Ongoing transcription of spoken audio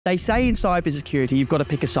They say in cybersecurity, you've got to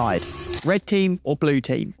pick a side, red team or blue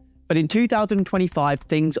team. But in 2025,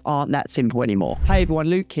 things aren't that simple anymore. Hey everyone,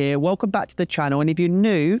 Luke here. Welcome back to the channel. And if you're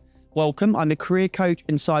new, welcome. I'm a career coach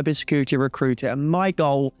and cybersecurity recruiter. And my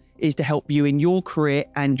goal is to help you in your career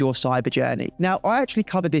and your cyber journey. Now, I actually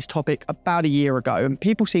covered this topic about a year ago and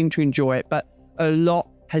people seem to enjoy it, but a lot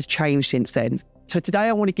has changed since then. So today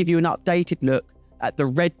I want to give you an updated look at the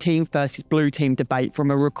red team versus blue team debate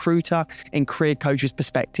from a recruiter and career coach's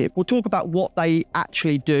perspective. We'll talk about what they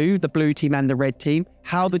actually do, the blue team and the red team,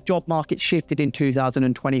 how the job market shifted in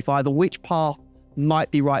 2025, and which path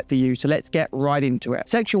might be right for you. So let's get right into it.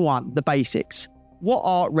 Section 1, the basics. What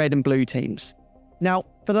are red and blue teams? Now,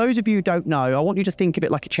 for those of you who don't know, I want you to think of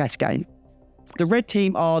it like a chess game. The red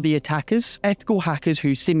team are the attackers, ethical hackers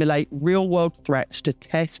who simulate real-world threats to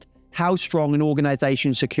test how strong an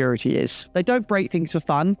organization's security is. They don't break things for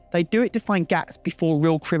fun. They do it to find gaps before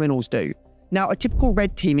real criminals do. Now, a typical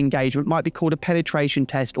red team engagement might be called a penetration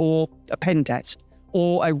test or a pen test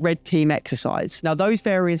or a red team exercise. Now, those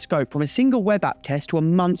vary in scope from a single web app test to a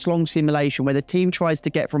months-long simulation where the team tries to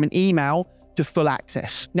get from an email to full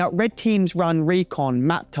access. Now, red teams run recon,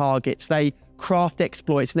 map targets, they craft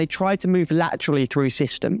exploits, and they try to move laterally through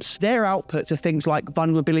systems. Their outputs are things like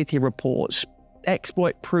vulnerability reports,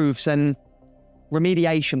 exploit proofs, and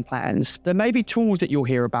remediation plans. There may be tools that you'll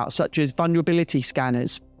hear about, such as vulnerability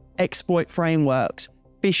scanners, exploit frameworks,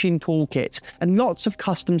 phishing toolkits, and lots of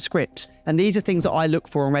custom scripts. And these are things that I look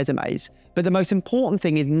for on resumes. But the most important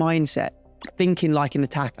thing is mindset, thinking like an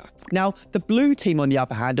attacker. Now, the blue team, on the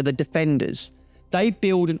other hand, are the defenders. They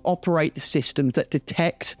build and operate the systems that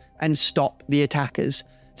detect and stop the attackers.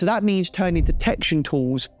 So that means turning detection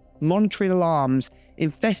tools, monitoring alarms,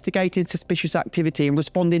 investigating suspicious activity, and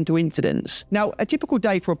responding to incidents. Now, a typical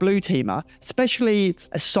day for a blue teamer, especially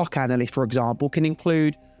a SOC analyst, for example, can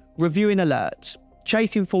include reviewing alerts,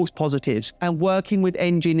 chasing false positives, and working with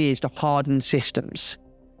engineers to harden systems.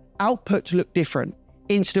 Outputs look different.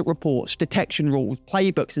 Incident reports, detection rules,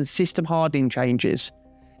 playbooks, and system hardening changes.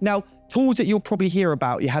 Now, tools that you'll probably hear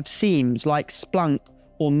about, you have SIEMs like Splunk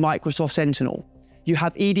or Microsoft Sentinel. You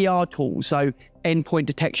have EDR tools, so endpoint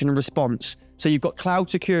detection and response. So you've got cloud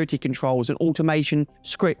security controls and automation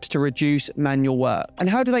scripts to reduce manual work. And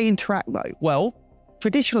how do they interact though? Well,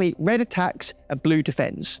 traditionally, red attacks and blue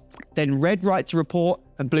defends. Then red writes a report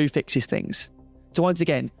and blue fixes things. So once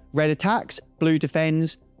again, red attacks, blue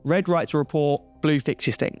defends, red writes a report, blue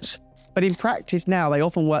fixes things. But in practice now, they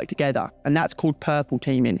often work together, and that's called purple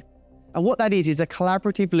teaming. And what that is a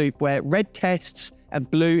collaborative loop where red tests and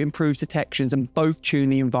blue improves detections and both tune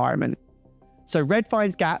the environment. So red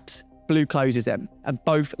finds gaps, blue closes them, and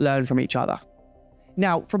both learn from each other.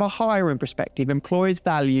 Now, from a hiring perspective, employers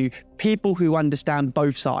value people who understand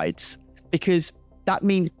both sides because that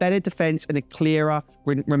means better defense and a clearer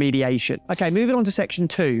remediation. Okay, moving on to section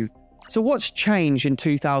 2. So what's changed in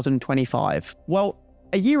 2025? Well,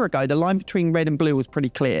 a year ago, the line between red and blue was pretty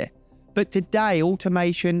clear. But today,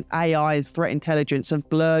 automation, AI, and threat intelligence have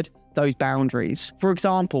blurred those boundaries. For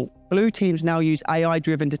example, blue teams now use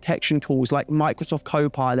AI-driven detection tools like Microsoft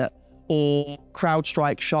Copilot or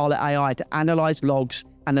CrowdStrike Charlotte AI to analyze logs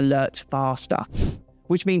and alerts faster,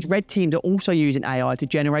 which means red teams are also using AI to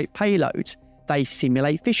generate payloads. They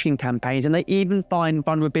simulate phishing campaigns, and they even find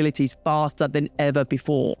vulnerabilities faster than ever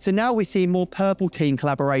before. So now we see more purple team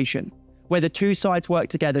collaboration, where the two sides work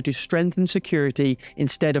together to strengthen security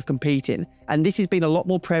instead of competing. And this has been a lot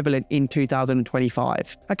more prevalent in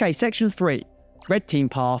 2025. Okay, section 3, red team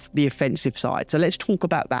path, the offensive side. So let's talk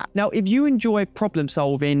about that. Now, if you enjoy problem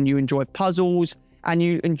solving, you enjoy puzzles, and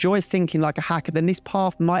you enjoy thinking like a hacker, then this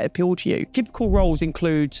path might appeal to you. Typical roles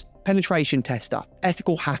include penetration tester,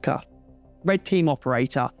 ethical hacker, red team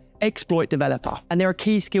operator, exploit developer. And there are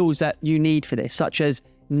key skills that you need for this, such as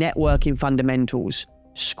networking fundamentals,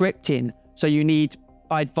 scripting. So you need,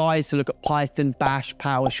 I advise to look at Python, Bash,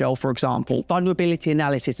 PowerShell, for example, vulnerability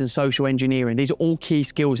analysis and social engineering. These are all key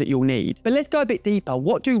skills that you'll need. But let's go a bit deeper.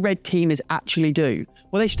 What do red teamers actually do?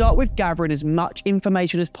 Well, they start with gathering as much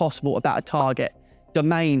information as possible about a target,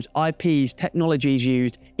 domains, IPs, technologies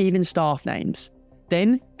used, even staff names.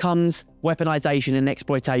 Then comes weaponization and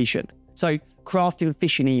exploitation. So crafting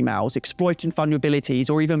phishing emails, exploiting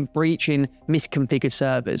vulnerabilities, or even breaching misconfigured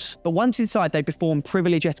servers. But once inside, they perform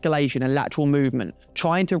privilege escalation and lateral movement,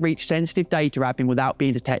 trying to reach sensitive data admin without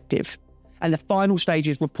being detective. And the final stage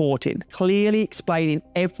is reporting, clearly explaining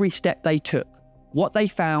every step they took, what they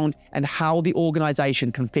found, and how the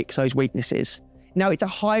organization can fix those weaknesses. Now, it's a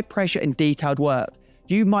high pressure and detailed work.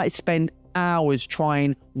 You might spend hours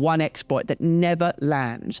trying one exploit that never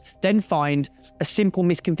lands, then find a simple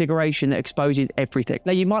misconfiguration that exposes everything.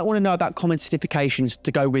 Now, you might want to know about common certifications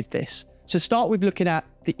to go with this. So start with looking at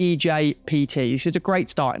the EJPT. This is a great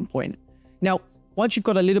starting point. Now, once you've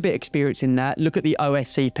got a little bit of experience in that, look at the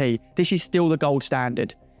OSCP. This is still the gold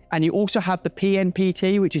standard. And you also have the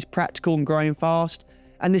PNPT, which is practical and growing fast,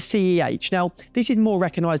 and the CEH. Now, this is more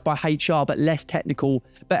recognized by HR, but less technical,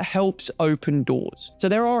 but helps open doors. So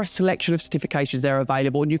there are a selection of certifications that are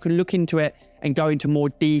available, and you can look into it and go into more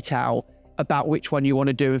detail about which one you want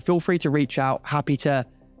to do. And feel free to reach out. Happy to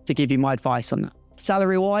give you my advice on that.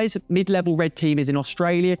 Salary-wise, mid-level red teamers in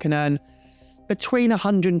Australia can earn between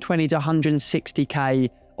 120 to 160k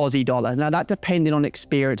Aussie dollar. Now, that depending on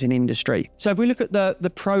experience in industry. So if we look at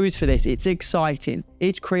the pros for this, it's exciting,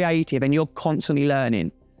 it's creative, and you're constantly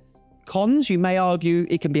learning. Cons, you may argue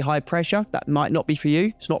it can be high pressure. That might not be for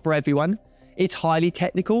you. It's not for everyone. It's highly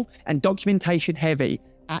technical and documentation heavy.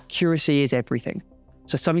 Accuracy is everything.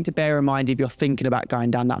 So something to bear in mind if you're thinking about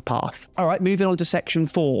going down that path. All right, moving on to section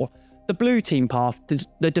 4, the blue team path,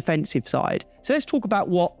 the defensive side. So let's talk about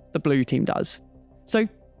what the blue team does. So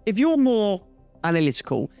if you're more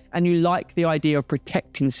analytical and you like the idea of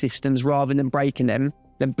protecting systems rather than breaking them,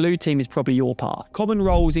 then blue team is probably your path. Common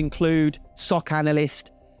roles include SOC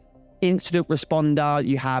analyst, incident responder,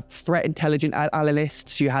 you have threat intelligence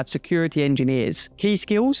analysts, you have security engineers. Key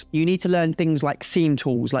skills, you need to learn things like SIEM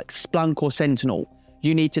tools like Splunk or Sentinel.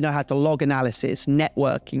 You need to know how to log analysis,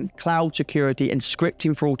 networking, cloud security, and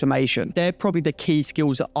scripting for automation. They're probably the key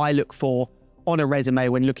skills that I look for on a resume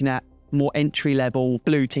when looking at more entry-level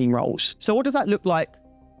blue team roles. So what does that look like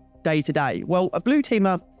day to day? Well, a blue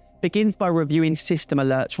teamer begins by reviewing system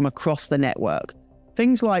alerts from across the network.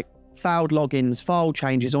 Things like failed logins, file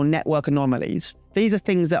changes, or network anomalies. These are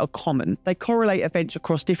things that are common. They correlate events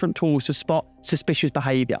across different tools to spot suspicious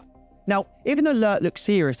behavior. Now, if an alert looks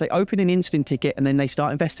serious, they open an incident ticket and then they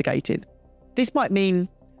start investigating. This might mean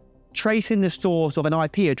tracing the source of an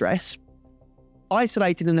IP address,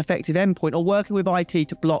 isolating an effective endpoint, or working with IT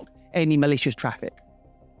to block any malicious traffic.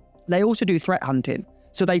 They also do threat hunting,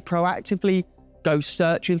 so they proactively go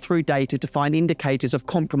searching through data to find indicators of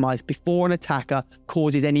compromise before an attacker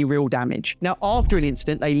causes any real damage. Now, after an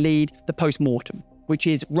incident, they lead the post-mortem, which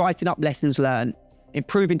is writing up lessons learned,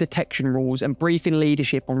 improving detection rules, and briefing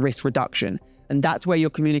leadership on risk reduction. And that's where your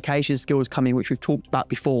communication skills come in, which we've talked about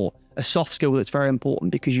before. A soft skill that's very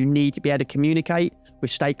important because you need to be able to communicate with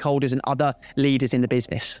stakeholders and other leaders in the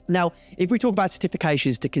business. Now, if we talk about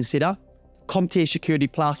certifications to consider, CompTIA Security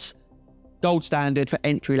Plus, gold standard for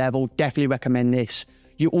entry level, definitely recommend this.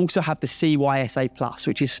 You also have the CYSA Plus,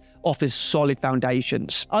 which offers solid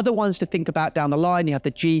foundations. Other ones to think about down the line, you have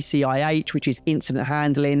the GCIH, which is incident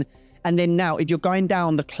handling. And then now, if you're going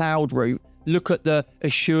down the cloud route, look at the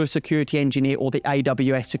Azure Security Engineer or the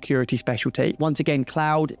AWS Security Specialty. Once again,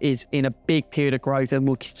 cloud is in a big period of growth and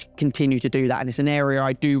will continue to do that. And it's an area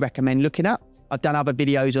I do recommend looking at. I've done other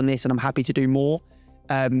videos on this and I'm happy to do more.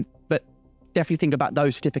 But definitely think about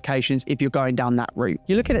those certifications if you're going down that route.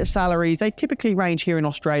 You're looking at salaries. They typically range here in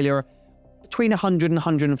Australia between 100 and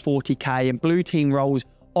 140k, and blue team roles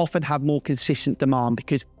often have more consistent demand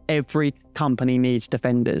because every company needs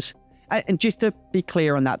defenders. And just to be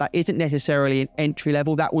clear on that, that isn't necessarily an entry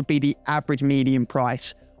level. That would be the average median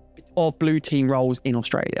price of blue team roles in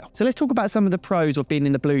Australia. So let's talk about some of the pros of being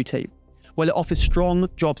in the blue team. Well, it offers strong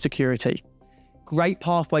job security, great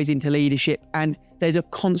pathways into leadership, and there's a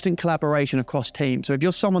constant collaboration across teams. So if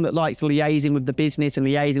you're someone that likes liaising with the business and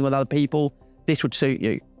liaising with other people, this would suit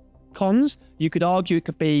you. Cons, you could argue it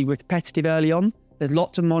could be repetitive early on. There's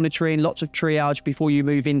lots of monitoring, lots of triage before you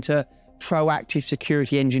move into proactive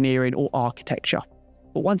security engineering or architecture.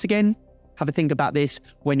 But once again, have a think about this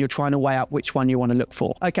when you're trying to weigh up which one you want to look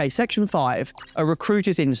for. Okay, section 5, a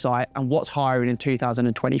recruiter's insight and what's hiring in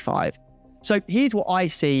 2025. So here's what I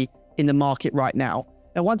see in the market right now.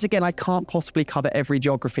 Now, once again, I can't possibly cover every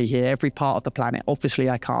geography here, every part of the planet. Obviously,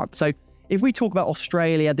 I can't. So if we talk about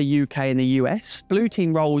Australia, the UK, and the US, blue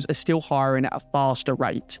team roles are still hiring at a faster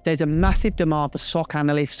rate. There's a massive demand for SOC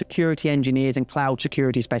analysts, security engineers, and cloud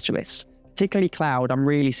security specialists. Particularly cloud, I'm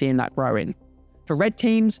really seeing that growing. For red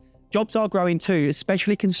teams, jobs are growing too,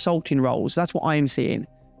 especially consulting roles. That's what I'm seeing.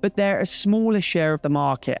 But they're a smaller share of the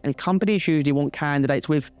market, and companies usually want candidates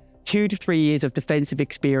with 2 to 3 years of defensive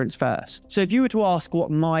experience first. So if you were to ask what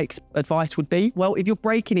my advice would be, well, if you're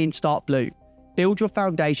breaking in, start blue. Build your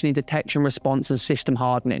foundation in detection, response, and system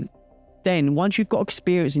hardening. Then, once you've got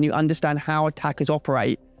experience and you understand how attackers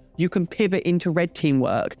operate, you can pivot into red team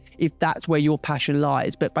work if that's where your passion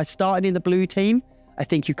lies. But by starting in the blue team, I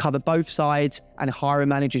think you cover both sides, and hiring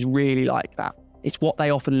managers really like that. It's what they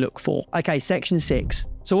often look for. Okay, section 6.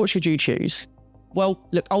 So what should you choose? Well,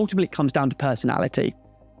 look, ultimately it comes down to personality.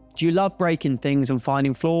 Do you love breaking things and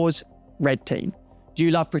finding flaws? Red team. Do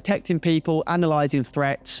you love protecting people, analysing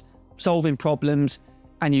threats, solving problems,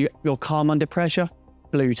 and you're calm under pressure?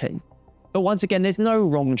 Blue team. But once again, there's no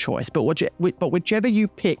wrong choice, but whichever you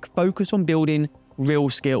pick, focus on building real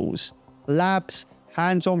skills. Labs,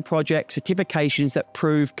 hands-on projects, certifications that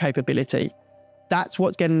prove capability. That's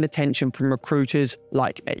what's getting attention from recruiters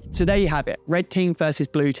like me. So there you have it, red team versus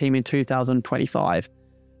blue team in 2025.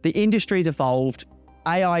 The industry's evolved,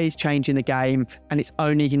 AI is changing the game, and it's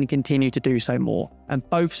only going to continue to do so more. And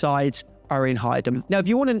both sides are in high demand. Now, if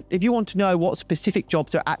you want to know what specific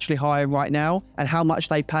jobs are actually hiring right now and how much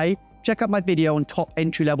they pay, check out my video on top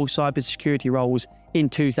entry-level cybersecurity roles in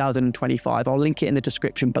 2025. I'll link it in the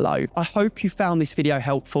description below. I hope you found this video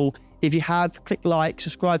helpful. If you have, click like,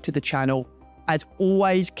 subscribe to the channel. As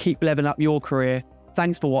always, keep leveling up your career.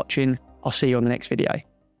 Thanks for watching. I'll see you on the next video.